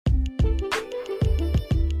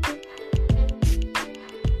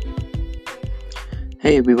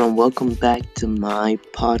Hey everyone, welcome back to my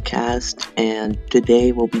podcast. And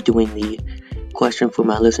today we'll be doing the question for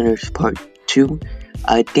my listeners part 2.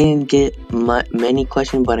 I didn't get many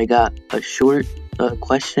questions, but I got a short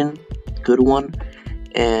question, good one,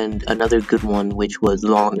 and another good one, which was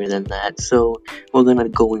longer than that. So we're gonna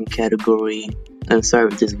go in category. I'm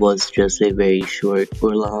sorry if this was just a very short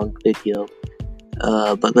or long video,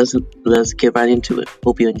 but let's get right into it.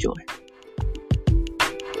 Hope you enjoy.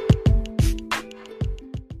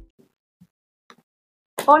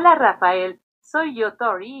 Hola Rafael, soy yo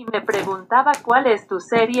Tori y me preguntaba cuál es tu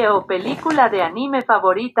serie o película de anime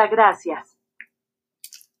favorita, gracias.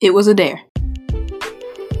 It was a dare.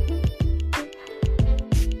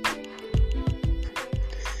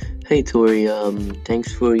 Hey Tori,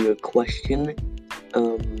 thanks for your question.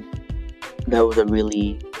 That was a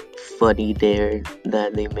really funny dare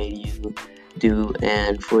that they made you do,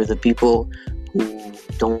 and for the people who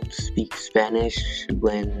don't speak Spanish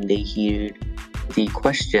when they hear the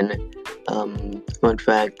question, fun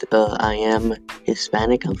fact, I am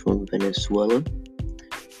Hispanic. I'm from Venezuela,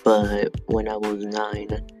 but when I was 9,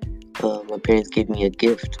 my parents gave me a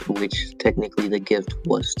gift, which technically the gift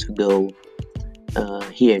was to go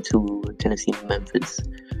here to Tennessee, Memphis.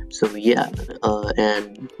 So yeah,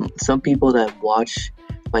 and some people that watch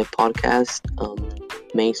my podcast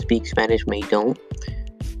may speak Spanish, may don't,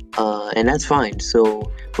 and that's fine.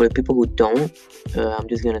 So for the people who don't, I'm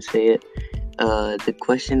just gonna say it. The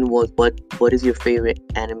question was, what is your favorite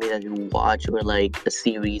anime that you watch, or like a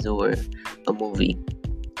series or a movie?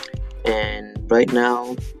 And right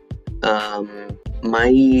now,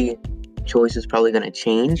 my choice is probably gonna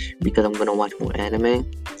change because I'm gonna watch more anime.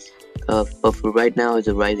 But for right now, it's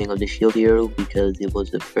The Rising of the Shield Hero because it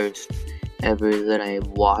was the first ever that I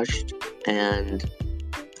watched, and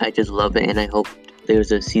I just love it. And I hope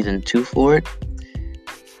there's a season 2 for it,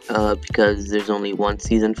 because there's only one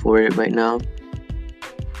season for it right now.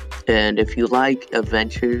 And if you like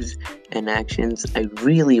adventures and actions, I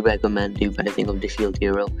really recommend The Rising of the Shield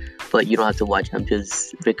Hero. But you don't have to watch. I'm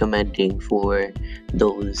just recommending for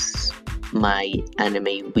those my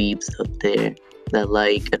anime weebs up there that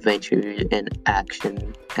like adventure and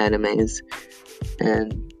action animes.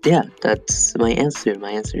 And yeah, that's my answer.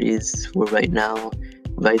 My answer is, for right now,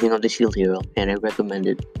 Rising of the Shield Hero, and I recommend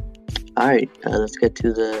it. Alright, let's get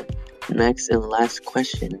to the next and last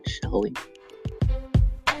question, shall we?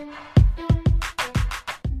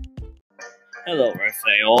 Hello,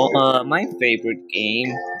 Rafael. My favorite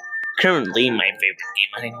game, currently my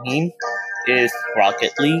favorite game is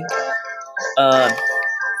Rocket League.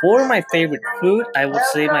 For my favorite food, I would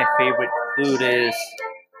say my favorite food is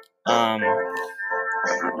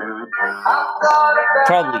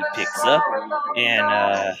probably pizza.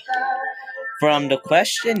 And from the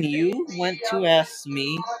question you went to ask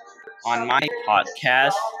me on my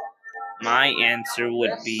podcast, my answer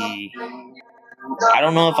would be, I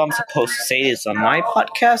don't know if I'm supposed to say this on my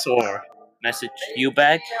podcast or message you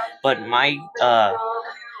back, but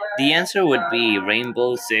the answer would be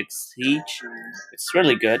Rainbow Six Siege. It's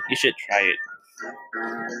really good. You should try it.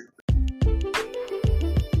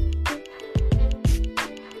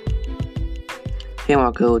 Hey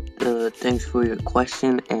Marco, thanks for your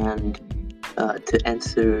question, and to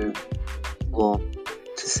answer, well,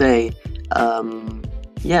 to say,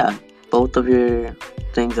 yeah, both of your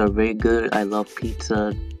things are very good. I love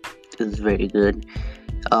pizza, it's very good.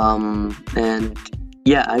 And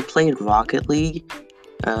yeah, I played Rocket League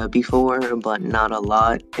before, but not a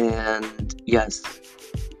lot. And yes,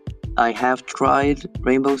 I have tried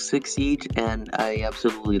Rainbow Six Siege, and I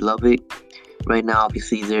absolutely love it. Right now,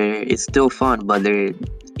 obviously, it's still fun, but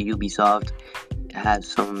Ubisoft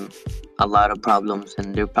has a lot of problems,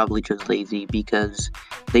 and they're probably just lazy because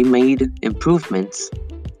they made improvements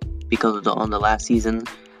because on the last season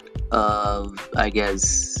of, I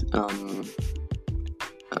guess,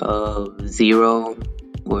 Zero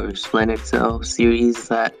or Splinter Cell series,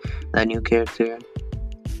 that new character.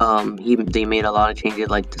 They made a lot of changes,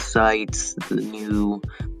 like the sights, the new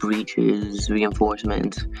breaches,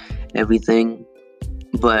 reinforcements, everything.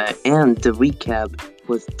 And the recap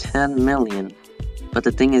was 10 million. But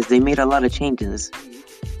the thing is, they made a lot of changes,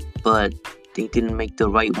 but they didn't make the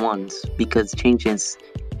right ones, because changes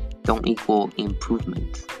don't equal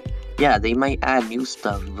improvement. Yeah, they might add new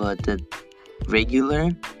stuff, but the regular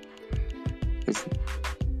is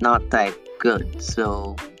not that good.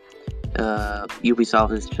 So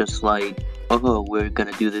Ubisoft is just like, oh, we're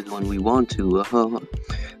gonna do this when we want to,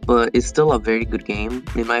 but it's still a very good game,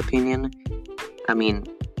 in my opinion. I mean,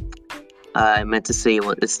 I meant to say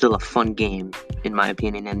it's still a fun game, in my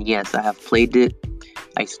opinion, and yes, I have played it.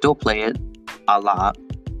 I still play it a lot,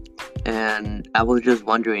 and I was just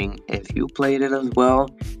wondering if you played it as well.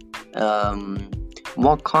 Um,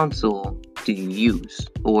 what console do you use?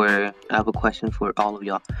 Or I have a question for all of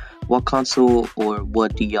y'all. What console or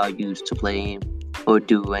what do y'all use to play or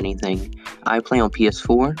do anything? I play on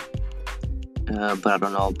PS4, but I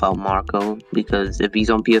don't know about Marco, because if he's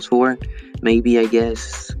on PS4, maybe I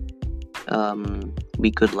guess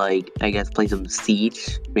we could play some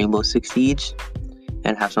Siege, Rainbow Six Siege,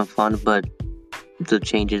 and have some fun. But the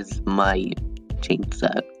changes might change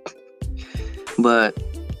that. But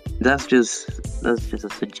that's just a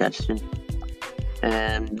suggestion.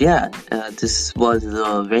 And yeah, this was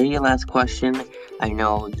the very last question. I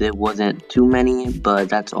know there wasn't too many, but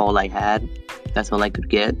that's all I had. That's all I could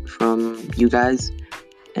get from you guys.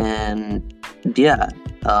 And yeah,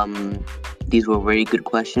 these were very good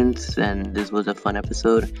questions, and this was a fun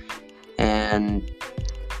episode. And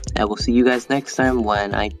I will see you guys next time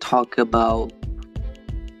when I talk about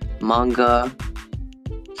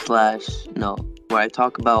where I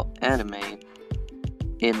talk about anime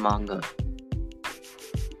in manga.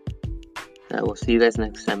 I will see you guys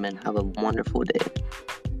next time, and have a wonderful day.